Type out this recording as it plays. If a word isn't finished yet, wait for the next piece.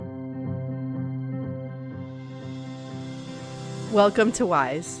Welcome to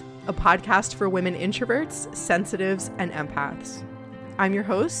Wise, a podcast for women introverts, sensitives, and empaths. I'm your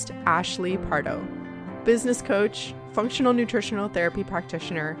host, Ashley Pardo, business coach, functional nutritional therapy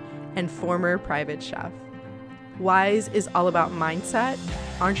practitioner, and former private chef. Wise is all about mindset,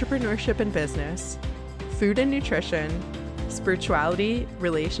 entrepreneurship and business, food and nutrition, spirituality,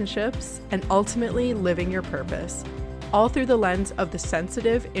 relationships, and ultimately living your purpose, all through the lens of the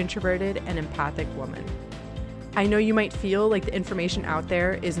sensitive, introverted, and empathic woman. I know you might feel like the information out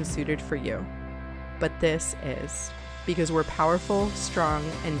there isn't suited for you, but this is, because we're powerful, strong,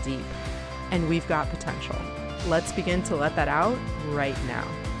 and deep, and we've got potential. Let's begin to let that out right now.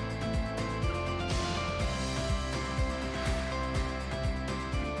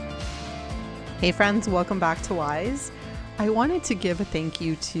 Hey friends, welcome back to Wise. I wanted to give a thank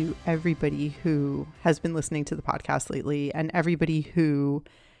you to everybody who has been listening to the podcast lately and everybody who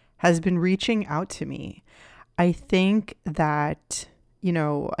has been reaching out to me. I think that,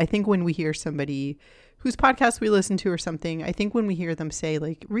 I think when we hear somebody whose podcast we listen to or something, I think when we hear them say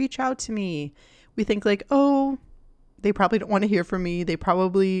like, reach out to me, we think like, oh, they probably don't want to hear from me. They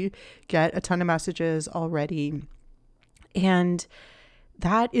probably get a ton of messages already. And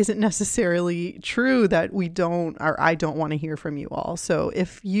that isn't necessarily true, that we don't, or I don't want to hear from you all. So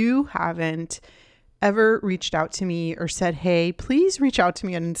if you haven't ever reached out to me or said, hey, please reach out to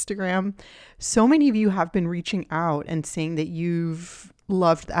me on Instagram. So many of you have been reaching out and saying that you've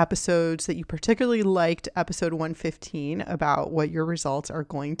loved the episodes, that you particularly liked episode 115 about what your results are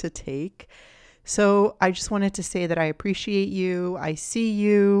going to take. So I just wanted to say that I appreciate you. I see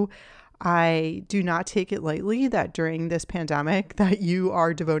you. I do not take it lightly that during this pandemic that you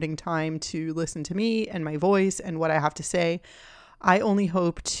are devoting time to listen to me and my voice and what I have to say. I only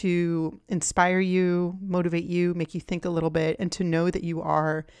hope to inspire you, motivate you, make you think a little bit, and to know that you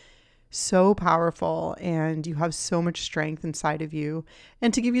are so powerful and you have so much strength inside of you,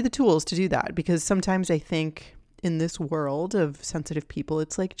 and to give you the tools to do that. Because sometimes I think in this world of sensitive people,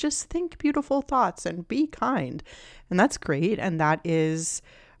 it's like, just think beautiful thoughts and be kind. And that's great. And that is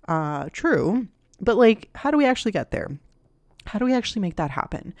true. But like, how do we actually get there? How do we actually make that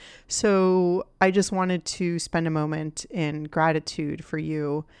happen? So I just wanted to spend a moment in gratitude for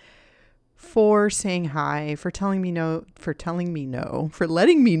you for saying hi, for letting me know,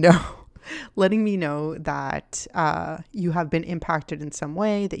 letting me know that you have been impacted in some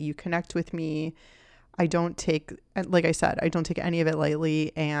way, that you connect with me. I don't take, like I said, I don't take any of it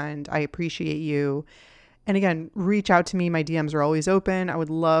lightly, and I appreciate you. And again, reach out to me. My DMs are always open. I would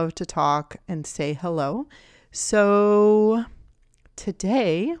love to talk and say hello. So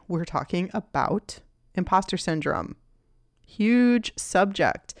today we're talking about imposter syndrome. Huge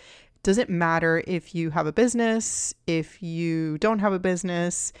subject. Doesn't matter if you have a business, if you don't have a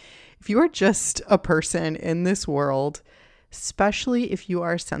business, if you are just a person in this world, especially if you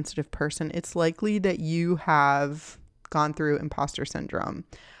are a sensitive person, it's likely that you have gone through imposter syndrome.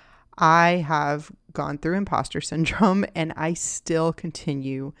 I have gone through imposter syndrome and I still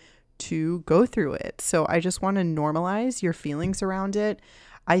continue to go through it. So I just want to normalize your feelings around it.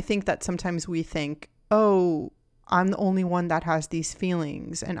 I think that sometimes we think, oh, I'm the only one that has these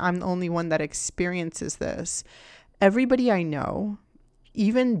feelings and I'm the only one that experiences this. Everybody I know,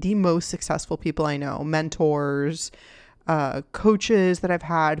 even the most successful people I know, mentors, coaches that I've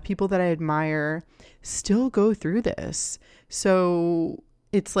had, people that I admire, still go through this. So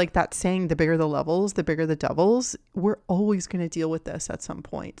it's like that saying, the bigger the levels, the bigger the devils. We're always going to deal with this at some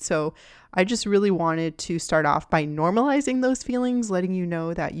point. So I just really wanted to start off by normalizing those feelings, letting you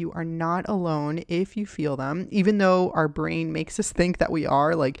know that you are not alone if you feel them, even though our brain makes us think that we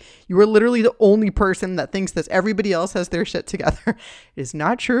are. Like, you are literally the only person that thinks that everybody else has their shit together. It is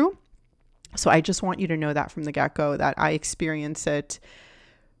not true. So I just want you to know that from the get-go, that I experience it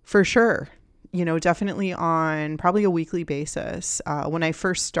for sure. Definitely on probably a weekly basis. When I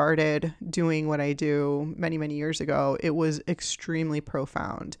first started doing what I do many, many years ago, it was extremely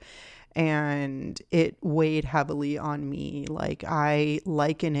profound and it weighed heavily on me. Like, I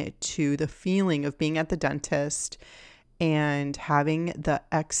liken it to the feeling of being at the dentist and having the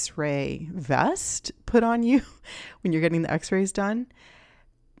X-ray vest put on you when you're getting the X-rays done.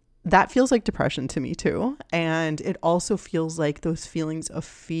 That feels like depression to me too. And it also feels like those feelings of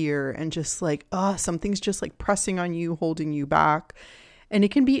fear and just like, something's just like pressing on you, holding you back. And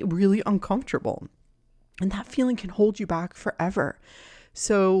it can be really uncomfortable. And that feeling can hold you back forever.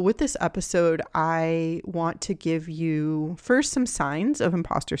 So with this episode, I want to give you first some signs of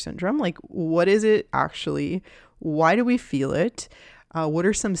imposter syndrome. Like, what is it actually? Why do we feel it? What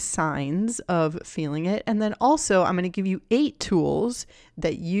are some signs of feeling it? And then also I'm going to give you 8 tools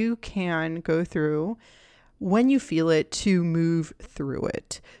that you can go through when you feel it to move through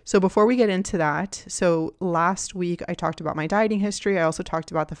it. So before we get into that, so last week I talked about my dieting history. I also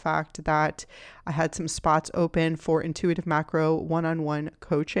talked about the fact that I had some spots open for Intuitive Macro one-on-one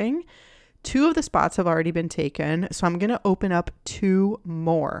coaching. 2 of the spots have already been taken, so I'm going to open up 2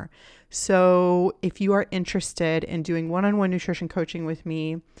 more. So if you are interested in doing one-on-one nutrition coaching with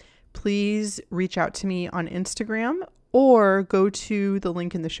me, please reach out to me on Instagram or go to the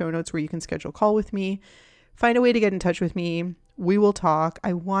link in the show notes where you can schedule a call with me. Find a way to get in touch with me. We will talk.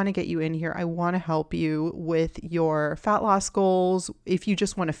 I want to get you in here. I want to help you with your fat loss goals. If you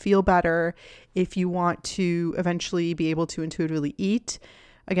just want to feel better, if you want to eventually be able to intuitively eat.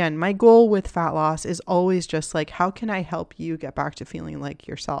 Again, my goal with fat loss is always just like, how can I help you get back to feeling like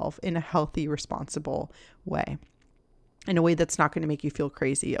yourself in a healthy, responsible way? In a way that's not going to make you feel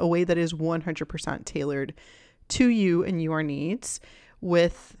crazy, a way that is 100% tailored to you and your needs,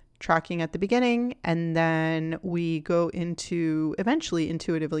 with tracking at the beginning, and then we go into eventually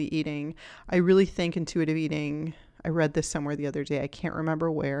intuitively eating. I really think intuitive eating, I read this somewhere the other day, I can't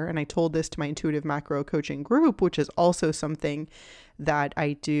remember where, and I told this to my Intuitive Macro coaching group, which is also something that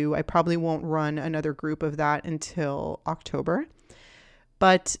I do. I probably won't run another group of that until October.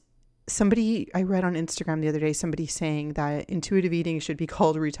 But I read on Instagram the other day, somebody saying that intuitive eating should be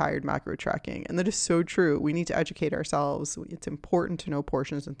called retired macro tracking. And that is so true. We need to educate ourselves. It's important to know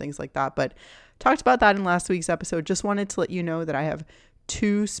portions and things like that. But talked about that in last week's episode. Just wanted to let you know that I have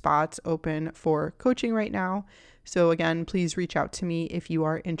 2 spots open for coaching right now. So again, please reach out to me if you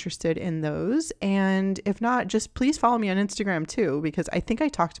are interested in those. And if not, just please follow me on Instagram too, because I think I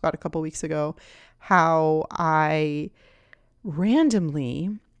talked about a couple weeks ago how I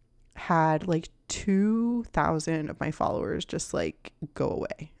randomly had like 2,000 of my followers just like go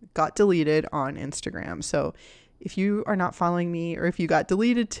away, got deleted on Instagram. So if you are not following me, or if you got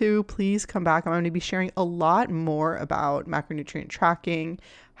deleted too, please come back. I'm going to be sharing a lot more about macronutrient tracking,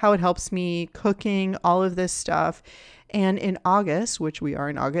 how it helps me, cooking, all of this stuff. And in August, which we are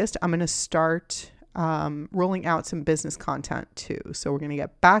in August, I'm going to start rolling out some business content too. So we're going to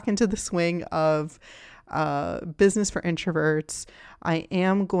get back into the swing of business for introverts. I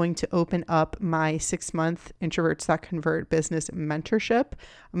am going to open up my 6-month Introverts That Convert business mentorship.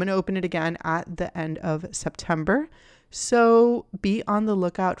 I'm going to open it again at the end of September. So be on the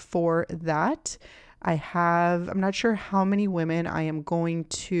lookout for that. I'm not sure how many women I am going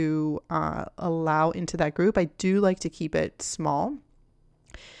to allow into that group. I do like to keep it small,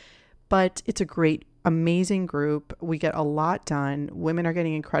 but it's a great, amazing group. We get a lot done. Women are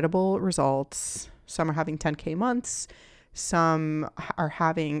getting incredible results. Some are having 10K months. Some are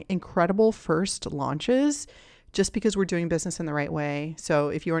having incredible first launches just because we're doing business in the right way. So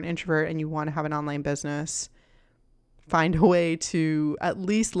if you're an introvert and you want to have an online business, find a way to at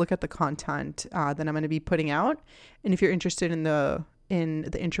least look at the content that I'm going to be putting out. And if you're interested in the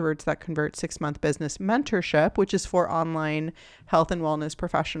Introverts That Convert 6-month business mentorship, which is for online health and wellness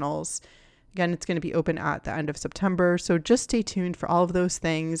professionals, again, it's going to be open at the end of September. So just stay tuned for all of those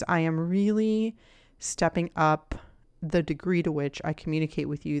things. I am really stepping up the degree to which I communicate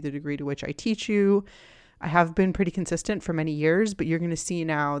with you, the degree to which I teach you. I have been pretty consistent for many years, but you're going to see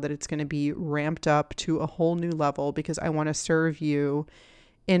now that it's going to be ramped up to a whole new level, because I want to serve you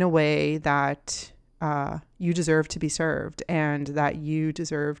in a way that you deserve to be served, and that you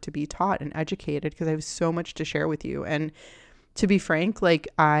deserve to be taught and educated, because I have so much to share with you. And to be frank, like,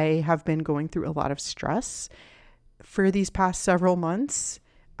 I have been going through a lot of stress for these past several months.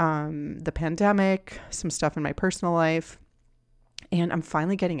 The pandemic, some stuff in my personal life, and I'm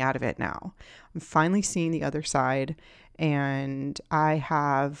finally getting out of it now. I'm finally seeing the other side, and I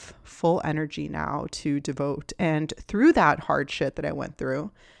have full energy now to devote. And through that hard shit that I went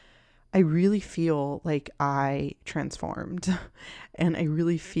through, I really feel like I transformed, and I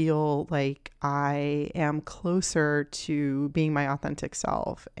really feel like I am closer to being my authentic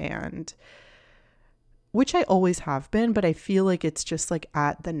self, and which I always have been, but I feel like it's just like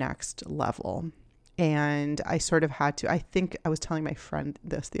at the next level. And I sort of had to, I think I was telling my friend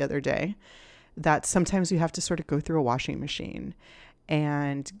this the other day, that sometimes we have to sort of go through a washing machine,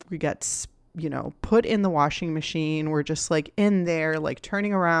 and we get, put in the washing machine. We're just like in there, like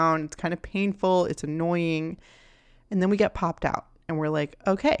turning around. It's kind of painful. It's annoying. And then we get popped out, and we're like,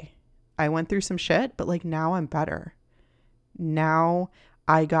 okay, I went through some shit, but like now I'm better. Now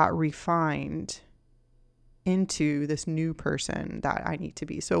I got refined into this new person that I need to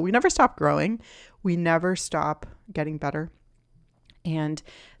be. So we never stop growing. We never stop getting better. And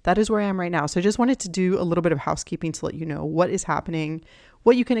that is where I am right now. So I just wanted to do a little bit of housekeeping to let you know what is happening,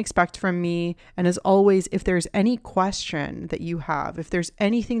 what you can expect from me. And as always, if there's any question that you have, if there's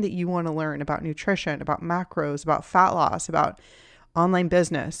anything that you want to learn about nutrition, about macros, about fat loss, about online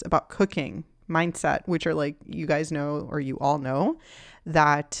business, about cooking, mindset, which are like, you guys know, or you all know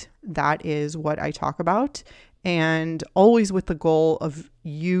that is what I talk about. And always with the goal of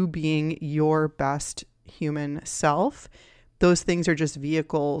you being your best human self. Those things are just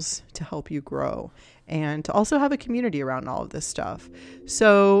vehicles to help you grow and to also have a community around all of this stuff.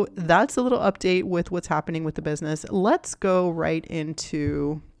 So that's a little update with what's happening with the business. Let's go right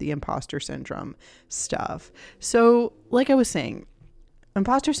into the imposter syndrome stuff. So like I was saying,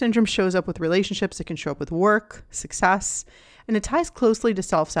 imposter syndrome shows up with relationships. It can show up with work, success, and it ties closely to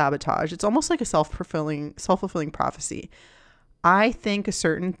self-sabotage. It's almost like a self-fulfilling prophecy. I think a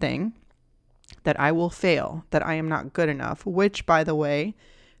certain thing, that I will fail, that I am not good enough, which, by the way,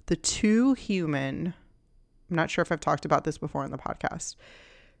 I'm not sure if I've talked about this before on the podcast,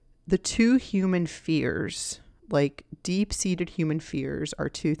 the two human fears, like deep-seated human fears, are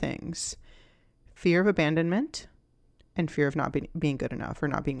two things: fear of abandonment and fear of not being good enough or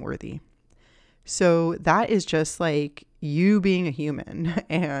not being worthy. So that is just like you being a human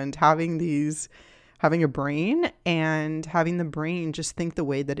and having a brain and having the brain just think the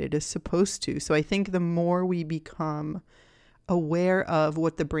way that it is supposed to. So I think the more we become aware of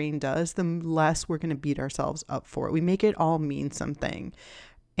what the brain does, the less we're going to beat ourselves up for it. We make it all mean something.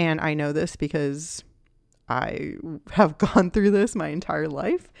 And I know this because I have gone through this my entire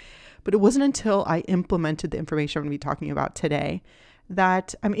life. But it wasn't until I implemented the information I'm going to be talking about today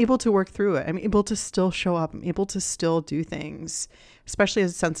that I'm able to work through it. I'm able to still show up. I'm able to still do things, especially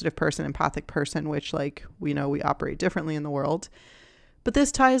as a sensitive person, empathic person, which, like, we know we operate differently in the world. But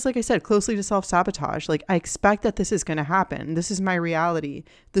this ties, like I said, closely to self-sabotage. Like, I expect that this is going to happen. This is my reality.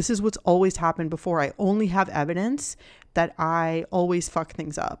 This is what's always happened before. I only have evidence that I always fuck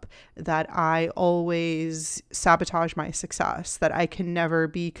things up, that I always sabotage my success, that I can never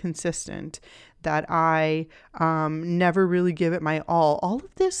be consistent, that I never really give it my all. All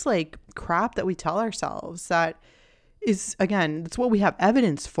of this like crap that we tell ourselves, that is, again, that's what we have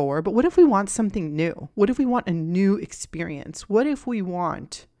evidence for. But what if we want something new? What if we want a new experience? What if we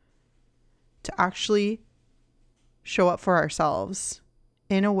want to actually show up for ourselves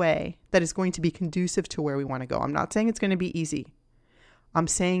in a way that is going to be conducive to where we want to go? I'm not saying it's going to be easy. I'm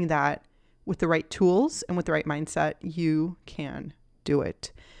saying that with the right tools and with the right mindset, you can do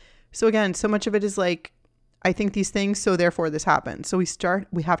it. So again, so much of it is like, I think these things, so therefore this happens. So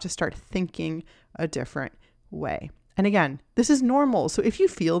we have to start thinking a different way. And again, this is normal. So if you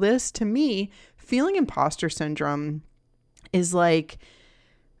feel this, to me, feeling imposter syndrome is like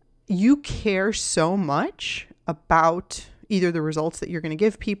you care so much about either the results that you're going to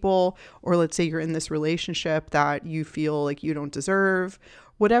give people, or let's say you're in this relationship that you feel like you don't deserve,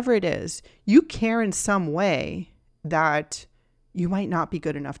 whatever it is, you care in some way that you might not be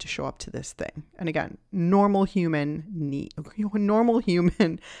good enough to show up to this thing. And again, normal human,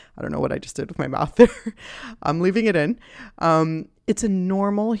 I don't know what I just did with my mouth there. I'm leaving it in. It's a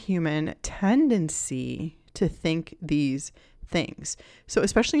normal human tendency to think these things. So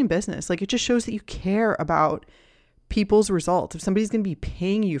especially in business, like, it just shows that you care about people's results. If somebody's going to be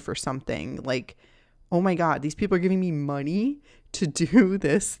paying you for something, like, oh my God, these people are giving me money to do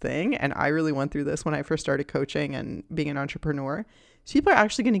this thing. And I really went through this when I first started coaching and being an entrepreneur. So people are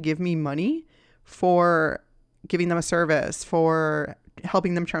actually going to give me money for giving them a service, for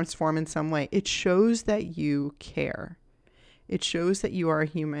helping them transform in some way. It shows that you care. It shows that you are a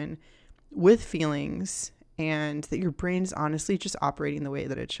human with feelings and that your brain is honestly just operating the way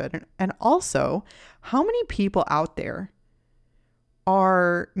that it should. And also, how many people out there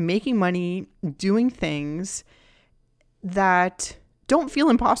are making money doing things that don't feel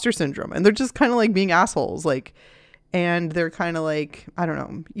imposter syndrome, and they're just kind of like being assholes, like, and they're kind of like, I don't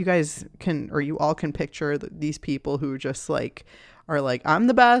know, you guys can, or you all can picture these people who just like are like, I'm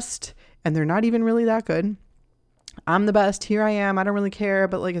the best, and they're not even really that good. I'm the best, here I am, I don't really care,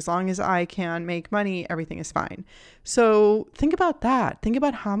 but like, as long as I can make money, everything is fine. So think about that. Think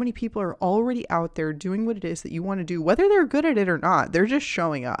about how many people are already out there doing what it is that you want to do, whether they're good at it or not. They're just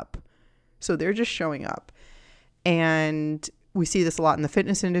showing up. So they're just showing up. And we see this a lot in the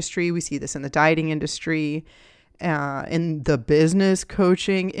fitness industry. We see this in the dieting industry, in the business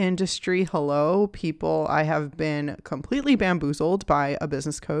coaching industry. Hello, people. I have been completely bamboozled by a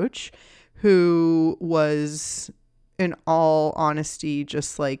business coach who was, in all honesty,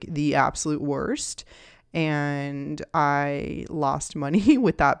 just like the absolute worst. And I lost money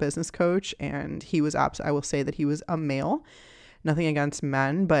with that business coach. And he was I will say that he was a male. Nothing against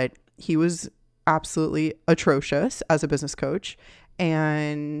men, but he was absolutely atrocious as a business coach.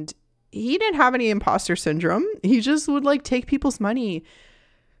 And he didn't have any imposter syndrome. He just would like take people's money,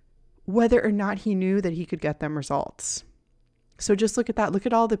 whether or not he knew that he could get them results. So just look at that. Look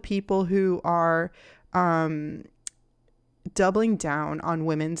at all the people who are doubling down on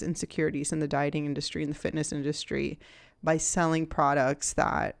women's insecurities in the dieting industry and the fitness industry by selling products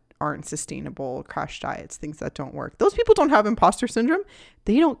that aren't sustainable, crash diets, things that don't work. Those people don't have imposter syndrome.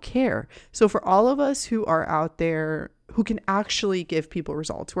 They don't care. So for all of us who are out there who can actually give people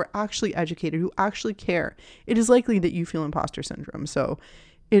results, who are actually educated, who actually care, it is likely that you feel imposter syndrome. So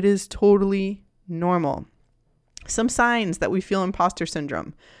it is totally normal. Some signs that we feel imposter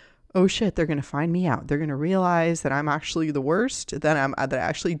syndrome. Oh shit, they're going to find me out. They're going to realize that I'm actually the worst, that I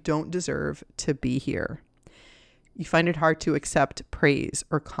actually don't deserve to be here. You find it hard to accept praise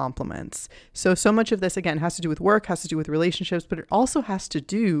or compliments. So much of this, again, has to do with work, has to do with relationships, but it also has to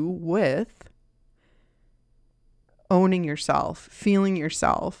do with owning yourself, feeling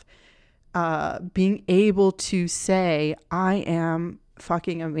yourself, being able to say, I am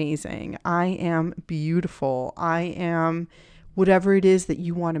fucking amazing. I am beautiful. I am whatever it is that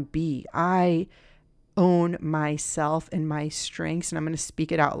you want to be. I own myself and my strengths, and I'm going to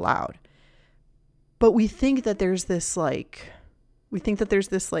speak it out loud. But we think that there's this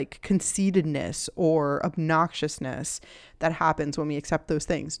conceitedness or obnoxiousness that happens when we accept those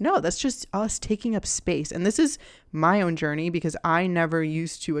things. No, that's just us taking up space. And this is my own journey because I never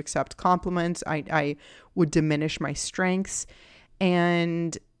used to accept compliments. I would diminish my strengths.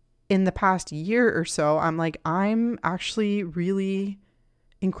 And in the past year or so, I'm like, I'm actually really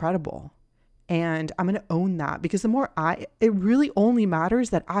incredible. And I'm going to own that because it really only matters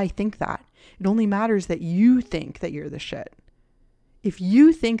that I think that. It only matters that you think that you're the shit. If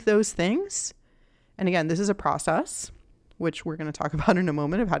you think those things, and again, this is a process, which we're going to talk about in a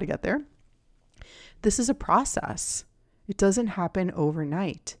moment of how to get there. This is a process. It doesn't happen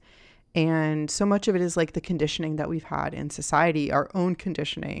overnight. And so much of it is like the conditioning that we've had in society, our own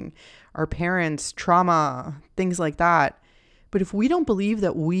conditioning, our parents, trauma, things like that. But if we don't believe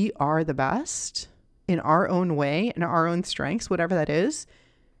that we are the best in our own way, in our own strengths, whatever that is,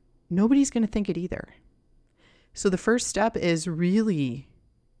 nobody's going to think it either. So the first step is really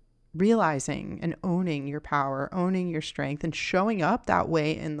realizing and owning your power, owning your strength, and showing up that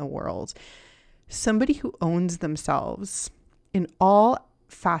way in the world. Somebody who owns themselves in all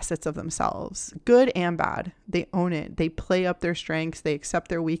facets of themselves, good and bad, they own it. They play up their strengths. They accept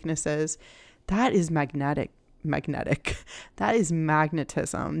their weaknesses. That is magnetic. That is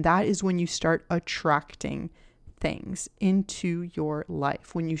magnetism. That is when you start attracting things into your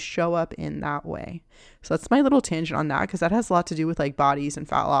life, when you show up in that way. So that's my little tangent on that, because that has a lot to do with like bodies and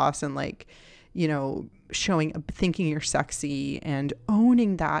fat loss and like, you know, thinking you're sexy and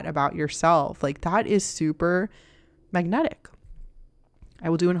owning that about yourself. Like that is super magnetic. I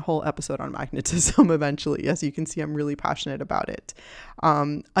will do a whole episode on magnetism eventually. As you can see, I'm really passionate about it.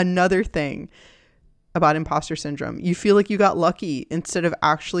 Another thing about imposter syndrome, you feel like you got lucky instead of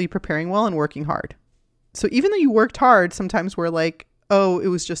actually preparing well and working hard. So even though you worked hard, sometimes we're like, oh, it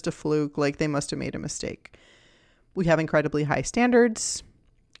was just a fluke. Like they must have made a mistake. We have incredibly high standards.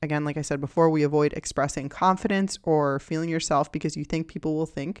 Again, like I said before, we avoid expressing confidence or feeling yourself because you think people will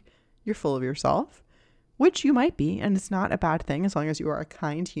think you're full of yourself, which you might be. And it's not a bad thing as long as you are a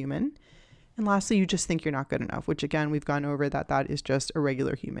kind human. And lastly, you just think you're not good enough, which again, we've gone over that is just a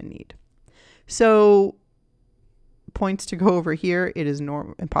regular human need. So points to go over here. It is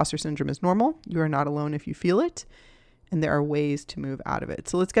normal. Imposter syndrome is normal. You are not alone if you feel it. And there are ways to move out of it.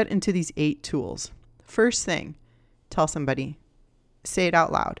 So let's get into these 8 tools. First thing, tell somebody, say it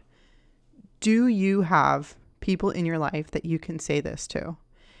out loud. Do you have people in your life that you can say this to?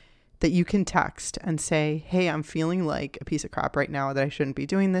 That you can text and say, hey, I'm feeling like a piece of crap right now, that I shouldn't be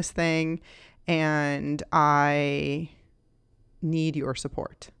doing this thing. And I need your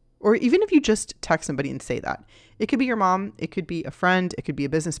support. Or even if you just text somebody and say that, it could be your mom, it could be a friend, it could be a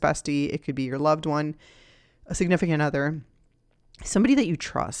business bestie, it could be your loved one, a significant other, somebody that you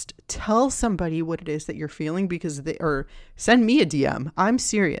trust. Tell somebody what it is that you're feeling or send me a DM. I'm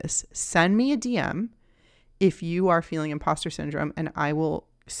serious. Send me a DM if you are feeling imposter syndrome, and I will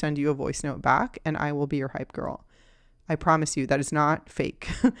send you a voice note back and I will be your hype girl. I promise you that is not fake.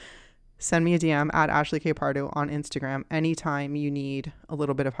 Send me a DM at Ashley K. Pardo on Instagram. Anytime you need a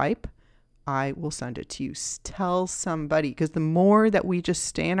little bit of hype, I will send it to you. Tell somebody, because the more that we just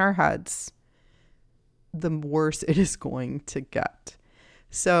stay in our heads, the worse it is going to get.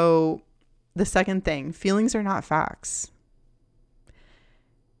 So the second thing, feelings are not facts.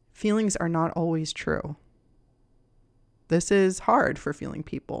 Feelings are not always true. This is hard for feeling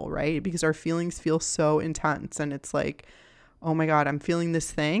people, right? Because our feelings feel so intense, and it's like, oh my God, I'm feeling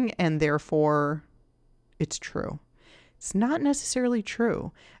this thing, and therefore it's true. It's not necessarily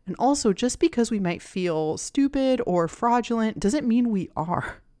true. And also, just because we might feel stupid or fraudulent doesn't mean we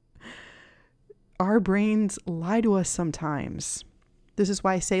are. Our brains lie to us sometimes. This is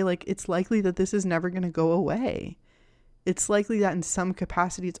why I say, like, it's likely that this is never going to go away. It's likely that in some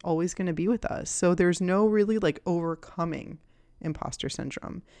capacity, it's always going to be with us. So there's no really like overcoming imposter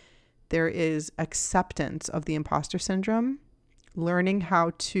syndrome. There is acceptance of the imposter syndrome, learning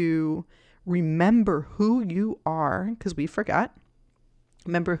how to remember who you are, because we forget.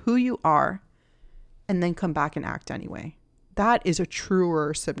 Remember who you are, and then come back and act anyway. That is a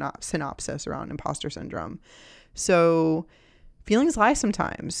truer synopsis around imposter syndrome. So feelings lie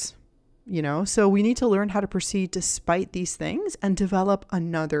sometimes, so we need to learn how to proceed despite these things and develop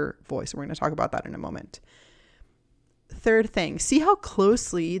another voice. We're going to talk about that in a moment. Third thing, see how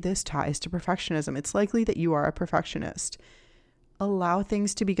closely this ties to perfectionism. It's likely that you are a perfectionist. Allow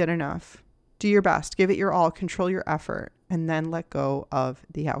things to be good enough. Do your best, give it your all, control your effort, and then let go of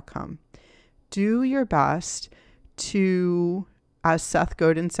the outcome. Do your best to, as Seth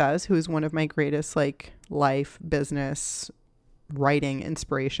Godin says, who is one of my greatest life, business, writing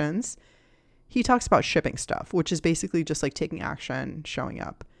inspirations, he talks about shipping stuff, which is basically just like taking action, showing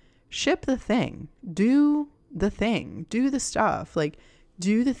up. Ship the thing, do the thing, do the stuff,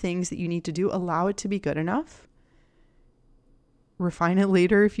 do the things that you need to do, allow it to be good enough. Refine it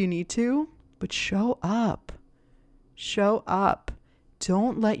later if you need to, but show up.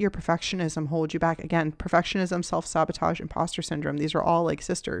 Don't let your perfectionism hold you back. Again, perfectionism, self-sabotage, imposter syndrome, these are all like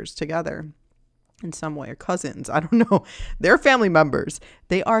sisters together in some way, or cousins. I don't know. They're family members.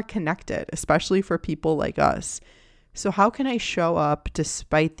 They are connected, especially for people like us. So how can I show up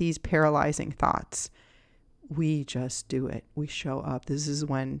despite these paralyzing thoughts? We just do it. We show up. This is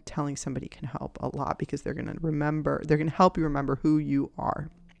when telling somebody can help a lot, because they're going to help you remember who you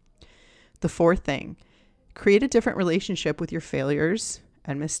are. The fourth thing, create a different relationship with your failures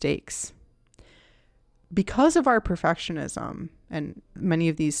and mistakes. Because of our perfectionism, and many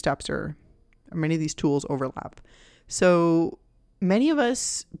of these tools overlap. So many of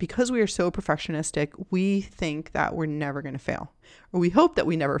us, because we are so perfectionistic, we think that we're never going to fail, or we hope that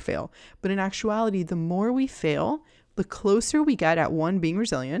we never fail. But in actuality, the more we fail, the closer we get at one, being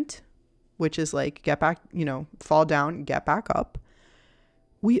resilient, which is like get back, fall down, get back up.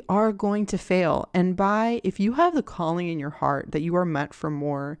 We are going to fail. And if you have the calling in your heart that you are meant for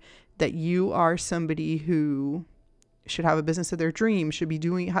more, that you are somebody who should have a business of their dreams, should be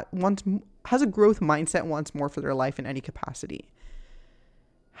doing, has a growth mindset, wants more for their life in any capacity.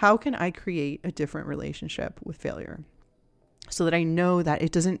 How can I create a different relationship with failure so that I know that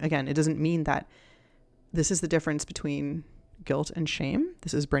it doesn't mean that this is the difference between guilt and shame.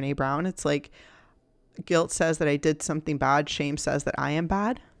 This is Brene Brown. It's like guilt says that I did something bad. Shame says that I am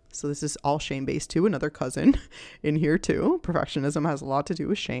bad. So this is all shame-based too. Another cousin in here too. Perfectionism has a lot to do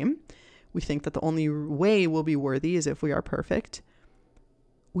with shame. We think that the only way we'll be worthy is if we are perfect.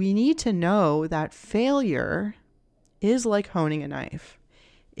 We need to know that failure is like honing a knife,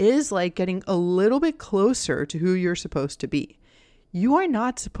 is like getting a little bit closer to who you're supposed to be. You are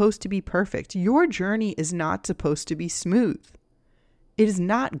not supposed to be perfect. Your journey is not supposed to be smooth. It is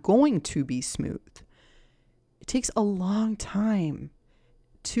not going to be smooth. It takes a long time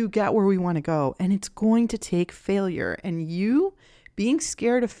to get where we want to go, and it's going to take failure. And you being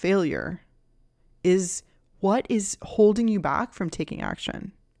scared of failure is what is holding you back from taking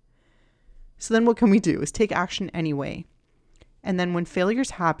action. So then what can we do is take action anyway. And then when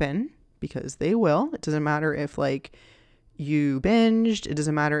failures happen, because they will, it doesn't matter if you binged, it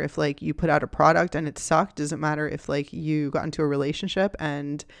doesn't matter if you put out a product and it sucked, it doesn't matter if you got into a relationship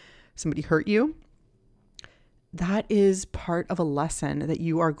and somebody hurt you. That is part of a lesson that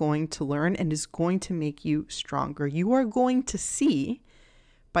you are going to learn and is going to make you stronger. You are going to see,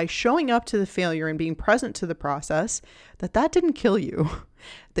 by showing up to the failure and being present to the process, that didn't kill you,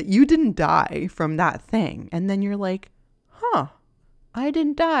 that you didn't die from that thing. And then you're like, I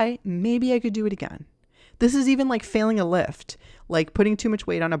didn't die. Maybe I could do it again. This is even like failing a lift, like putting too much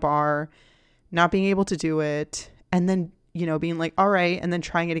weight on a bar, not being able to do it, and then, being like, all right, and then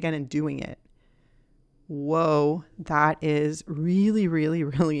trying it again and doing it. Whoa, that is really, really,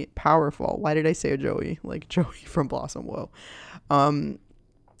 really powerful. Why did I say a Joey? Like Joey from Blossom. Whoa.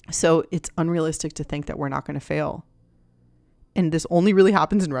 So it's unrealistic to think that we're not going to fail. And this only really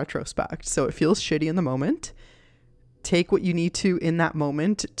happens in retrospect. So it feels shitty in the moment. Take what you need to in that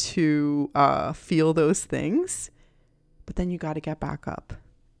moment to feel those things. But then you got to get back up.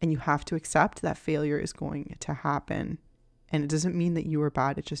 And you have to accept that failure is going to happen And it doesn't mean that you were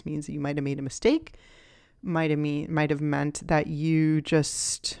bad. It just means that you might have made a mistake, might have meant that it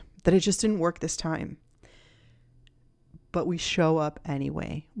just didn't work this time. But we show up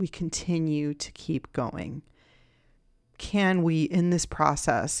anyway. We continue to keep going. Can we, in this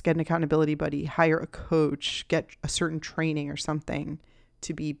process, get an accountability buddy, hire a coach, get a certain training or something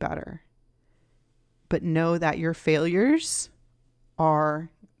to be better? But know that your failures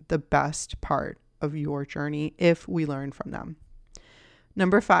are the best part of your journey if we learn from them.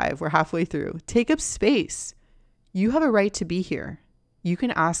 Number 5, we're halfway through. Take up space. You have a right to be here. You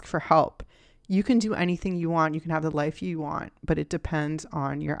can ask for help. You can do anything you want. You can have the life you want, but it depends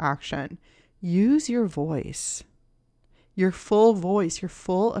on your action. Use your voice, your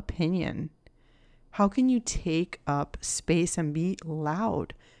full opinion. How can you take up space and be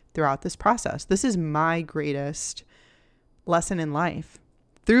loud throughout this process? This is my greatest lesson in life.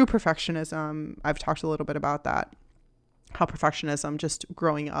 Through perfectionism, I've talked a little bit about that. How perfectionism, just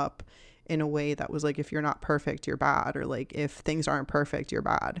growing up in a way that was like, if you're not perfect, you're bad, or like, if things aren't perfect, you're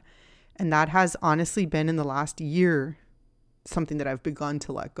bad. And that has honestly been in the last year something that I've begun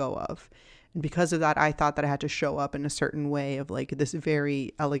to let go of. And because of that, I thought that I had to show up in a certain way of like this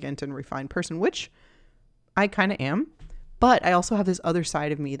very elegant and refined person, which I kind of am. But I also have this other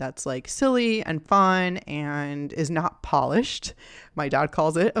side of me that's like silly and fun and is not polished. My dad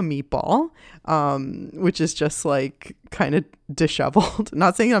calls it a meatball, which is just like kind of disheveled.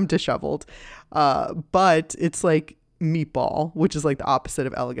 Not saying I'm disheveled, but it's like meatball, which is like the opposite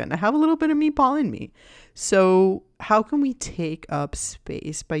of elegant. I have a little bit of meatball in me. So how can we take up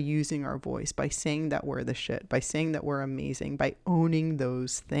space by using our voice, by saying that we're the shit, by saying that we're amazing, by owning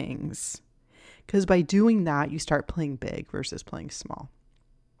those things? Because by doing that, you start playing big versus playing small.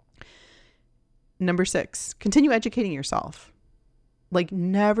 Number 6, continue educating yourself. Like,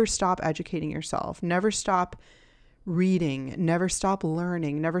 never stop educating yourself. Never stop reading. Never stop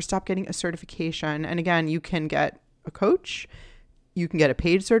learning. Never stop getting a certification. And again, you can get a coach. You can get a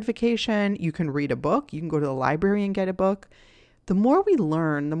paid certification. You can read a book. You can go to the library and get a book. The more we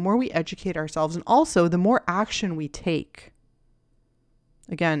learn, the more we educate ourselves, and also the more action we take.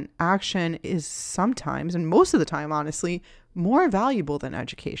 Again, action is sometimes, and most of the time, honestly, more valuable than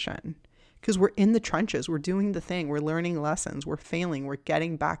education, because we're in the trenches. We're doing the thing. We're learning lessons. We're failing. We're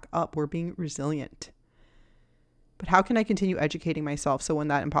getting back up. We're being resilient. But how can I continue educating myself so when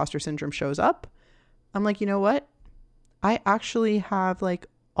that imposter syndrome shows up, I'm like, you know what? I actually have like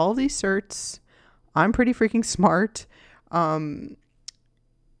all these certs. I'm pretty freaking smart. And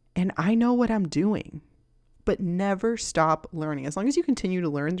I know what I'm doing. But never stop learning. As long as you continue to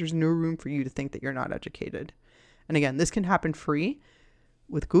learn, there's no room for you to think that you're not educated. And again, this can happen free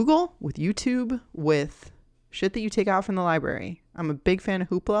with Google, with YouTube, with shit that you take out from the library. I'm a big fan of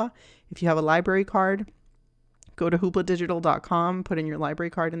Hoopla. If you have a library card, go to hoopladigital.com, put in your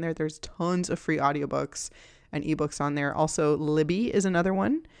library card in there. There's tons of free audiobooks and ebooks on there. Also, Libby is another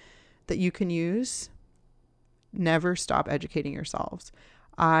one that you can use. Never stop educating yourselves.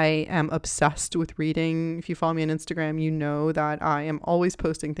 I am obsessed with reading. If you follow me on Instagram, you know that I am always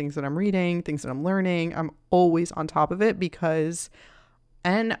posting things that I'm reading, things that I'm learning. I'm always on top of it because,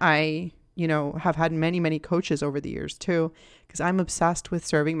 and I, have had many, many coaches over the years too, because I'm obsessed with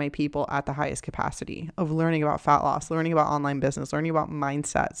serving my people at the highest capacity of learning about fat loss, learning about online business, learning about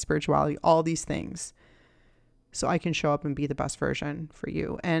mindset, spirituality, all these things. So I can show up and be the best version for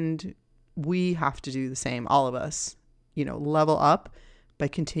you. And we have to do the same, all of us, level up by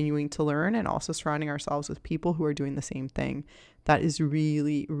continuing to learn and also surrounding ourselves with people who are doing the same thing. That is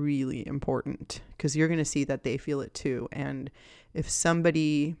really, really important because you're going to see that they feel it too. And if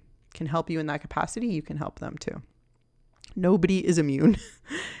somebody can help you in that capacity, you can help them too. Nobody is immune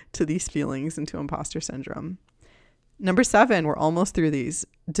to these feelings and to imposter syndrome. Number 7, we're almost through these.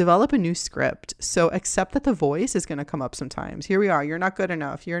 Develop a new script. So accept that the voice is going to come up sometimes. Here we are. You're not good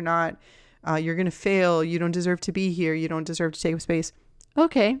enough. You're not, you're going to fail. You don't deserve to be here. You don't deserve to take up space.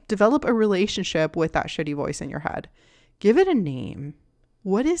 Okay, develop a relationship with that shitty voice in your head. Give it a name.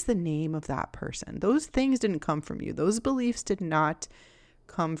 What is the name of that person? Those things didn't come from you. Those beliefs did not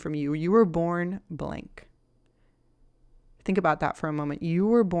come from you. You were born blank. Think about that for a moment. You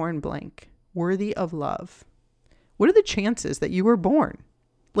were born blank, worthy of love. What are the chances that you were born?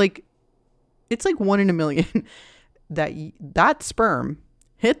 Like, it's like 1 in a million that sperm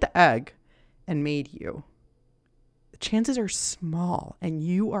hit the egg and made you. Chances are small, and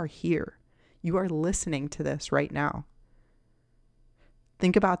you are here. You are listening to this right now.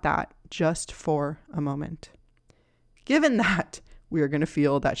 Think about that just for a moment. Given that we are going to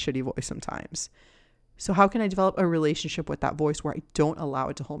feel that shitty voice sometimes. So how can I develop a relationship with that voice where I don't allow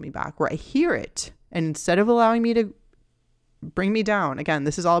it to hold me back, where I hear it, and instead of allowing me to bring me down. Again,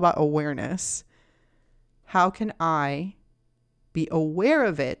 this is all about awareness. How can I be aware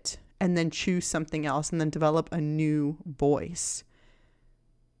of it and then choose something else and then develop a new voice?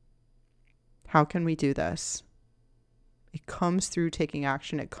 How can we do this? It comes through taking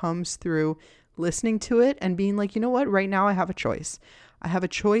action. It comes through listening to it and being like, you know what? Right now I have a choice. I have a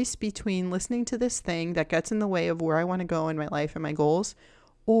choice between listening to this thing that gets in the way of where I want to go in my life and my goals,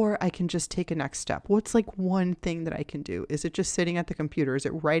 or I can just take a next step. What's like one thing that I can do? Is it just sitting at the computer? Is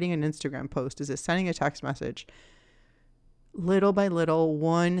it writing an Instagram post? Is it sending a text message? Little by little,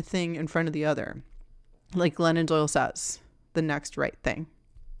 one thing in front of the other. Like Glennon Doyle says, the next right thing.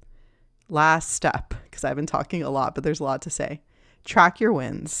 Last step, because I've been talking a lot, but there's a lot to say. Track your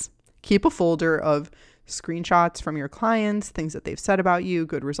wins. Keep a folder of screenshots from your clients, things that they've said about you,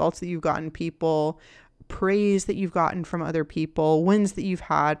 good results that you've gotten people, praise that you've gotten from other people, wins that you've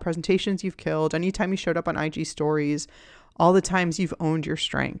had, presentations you've killed, anytime you showed up on IG stories, all the times you've owned your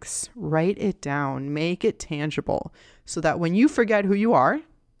strengths. Write it down, make it tangible so that when you forget who you are,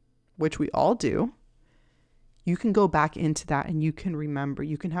 which we all do, you can go back into that and you can remember,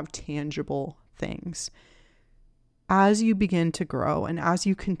 you can have tangible things. As you begin to grow and as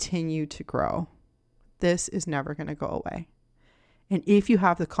you continue to grow, this is never going to go away. And if you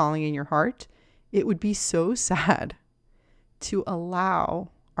have the calling in your heart, it would be so sad to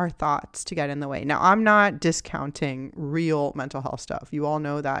allow our thoughts to get in the way. Now, I'm not discounting real mental health stuff. You all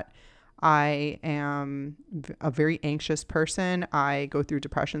know that I am a very anxious person. I go through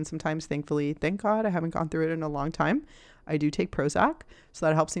depression sometimes. Thankfully, thank God, I haven't gone through it in a long time. I do take Prozac, so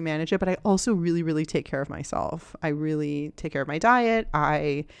that helps me manage it. But I also really, really take care of myself. I really take care of my diet.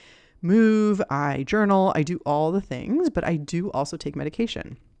 I move, I journal, I do all the things, but I do also take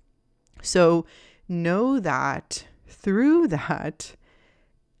medication. So know that through that,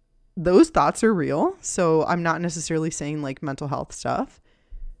 those thoughts are real. So I'm not necessarily saying like mental health stuff,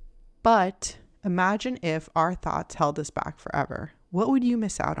 but imagine if our thoughts held us back forever. What would you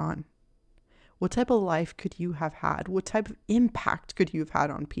miss out on? What type of life could you have had? What type of impact could you have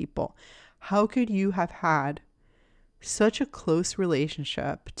had on people? How could you have had such a close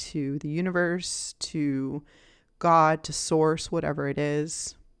relationship to the universe, to God, to source, whatever it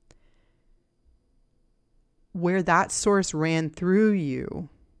is, where that source ran through you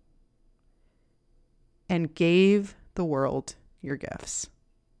and gave the world your gifts?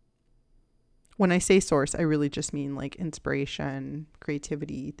 When I say source, I really just mean like inspiration,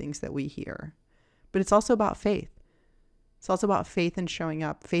 creativity, things that we hear. But it's also about faith. It's also about faith in showing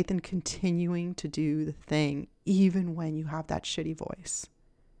up, faith in continuing to do the thing, even when you have that shitty voice.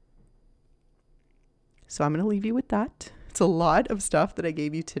 So I'm going to leave you with that. It's a lot of stuff that I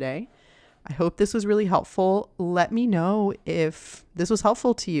gave you today. I hope this was really helpful. Let me know if this was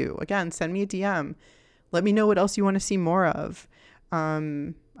helpful to you. Again, send me a DM. Let me know what else you want to see more of.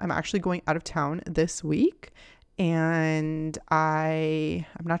 I'm actually going out of town this week, and I'm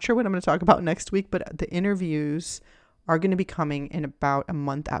not sure what I'm going to talk about next week, but the interviews are going to be coming in about a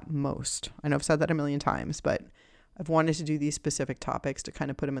month at most. I know I've said that a million times, but I've wanted to do these specific topics to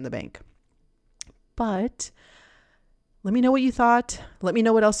kind of put them in the bank. But let me know what you thought. Let me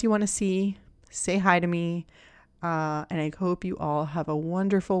know what else you want to see. Say hi to me. And I hope you all have a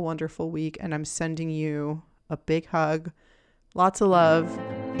wonderful, wonderful week. And I'm sending you a big hug, lots of love,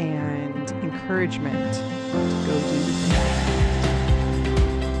 and encouragement to go do the thing.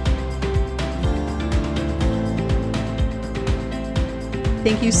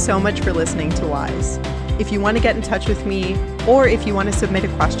 Thank you so much for listening to Wise. If you want to get in touch with me, or if you want to submit a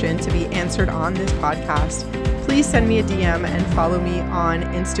question to be answered on this podcast, please send me a DM and follow me on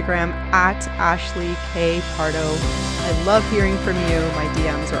Instagram at Ashley K. Pardo. I love hearing from you. My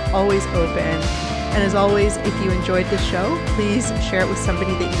DMs are always open. And as always, if you enjoyed this show, please share it with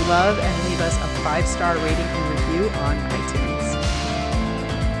somebody that you love and leave us a 5-star rating and review on iTunes.